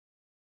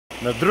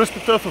Na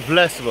Dustata of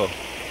Lesovo,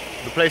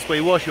 the place where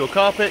you wash your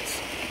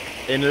carpets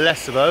in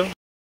Lesovo,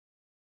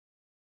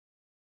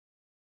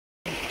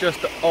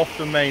 just off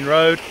the main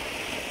road.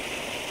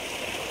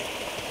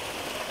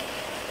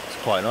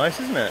 It's quite nice,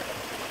 isn't it?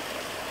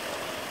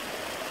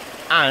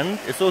 And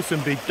it's also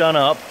been done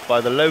up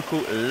by the local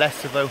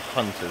Lesovo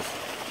hunters.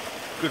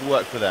 Good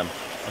work for them.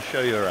 I'll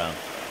show you around.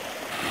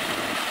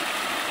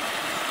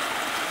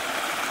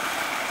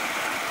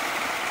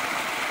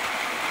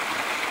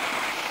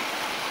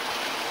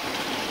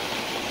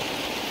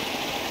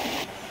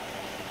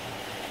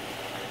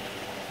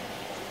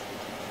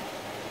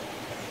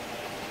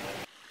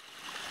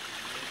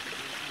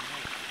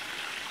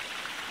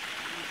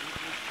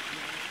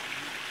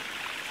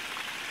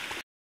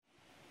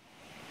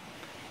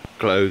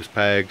 Clothes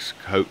pegs,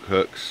 coat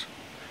hooks,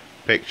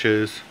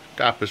 pictures,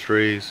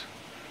 tapestries,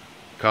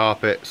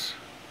 carpets,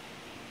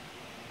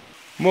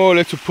 more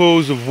little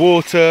pools of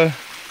water,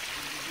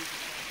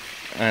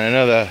 and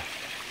another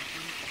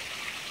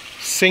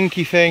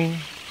sinky thing.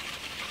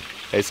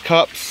 There's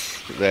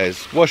cups,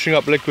 there's washing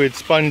up liquid,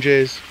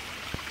 sponges,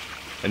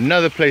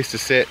 another place to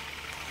sit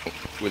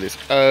with its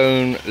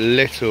own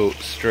little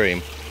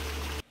stream.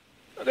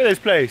 Look at this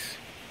place,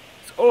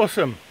 it's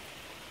awesome.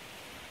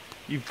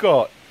 You've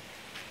got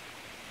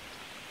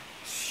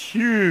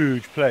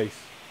huge place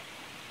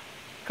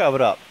covered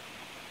up,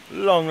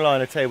 long line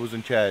of tables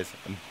and chairs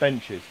and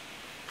benches.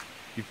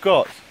 You've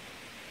got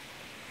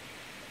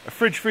a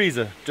fridge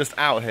freezer just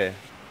out here,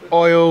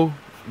 oil,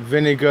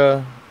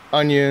 vinegar,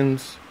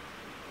 onions,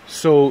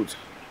 salt,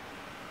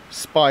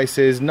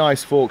 spices,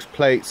 nice forks,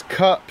 plates,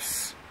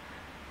 cups,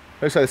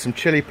 looks like there's some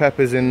chili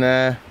peppers in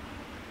there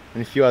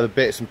and a few other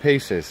bits and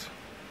pieces.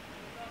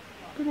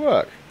 Good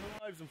work.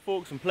 Knives and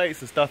forks and plates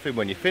and stuff in.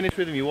 When you finish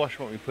with them, you wash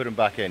them up and you put them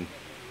back in.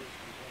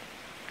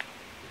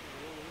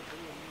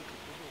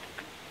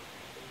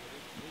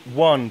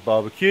 One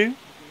barbecue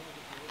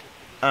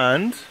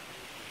and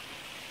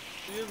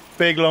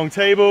big long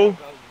table,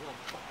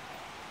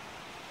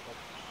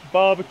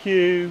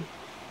 barbecue,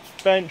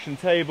 bench and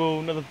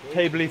table, another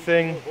tabley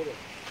thing,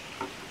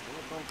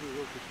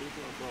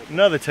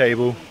 another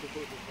table.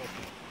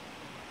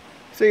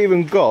 It's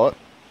even got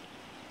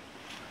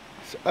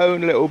its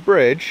own little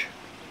bridge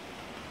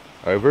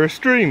over a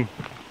stream.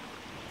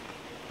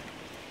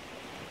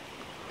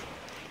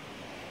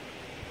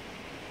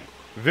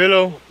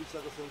 Willow,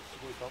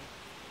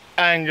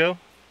 Angel,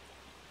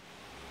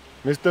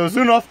 Mr.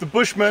 Zunov the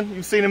Bushman,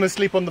 you've seen him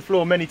asleep on the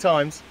floor many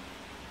times,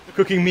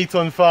 cooking meat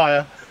on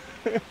fire.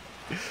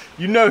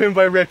 You know him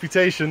by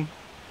reputation.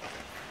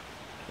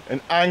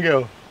 And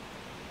Angel,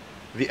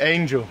 the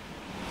angel.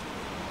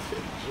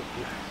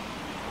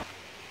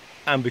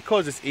 And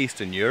because it's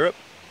Eastern Europe,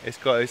 it's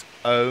got its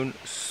own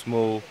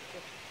small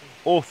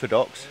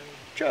Orthodox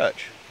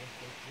church.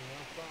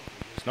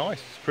 It's nice,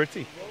 it's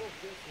pretty.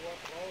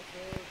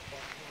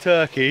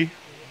 Turkey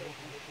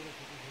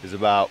is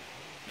about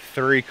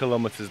 3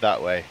 kilometers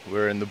that way.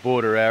 We're in the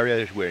border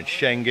area, we're in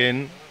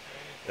Schengen.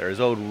 There is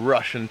old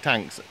Russian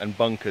tanks and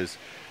bunkers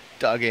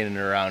dug in and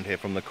around here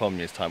from the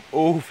communist time,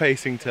 all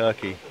facing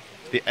Turkey.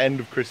 It's the end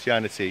of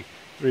Christianity,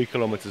 3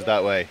 kilometers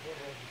that way.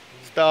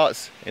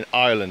 Starts in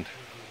Ireland,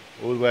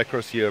 all the way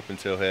across Europe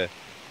until here.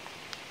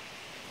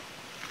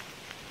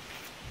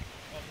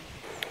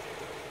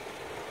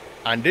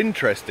 And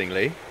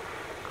interestingly,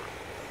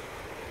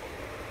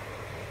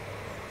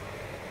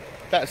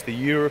 that's the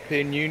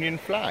European Union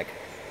flag.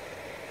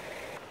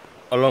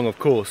 Along, of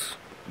course,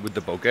 with the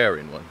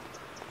Bulgarian one.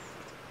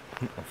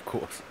 Of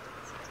course.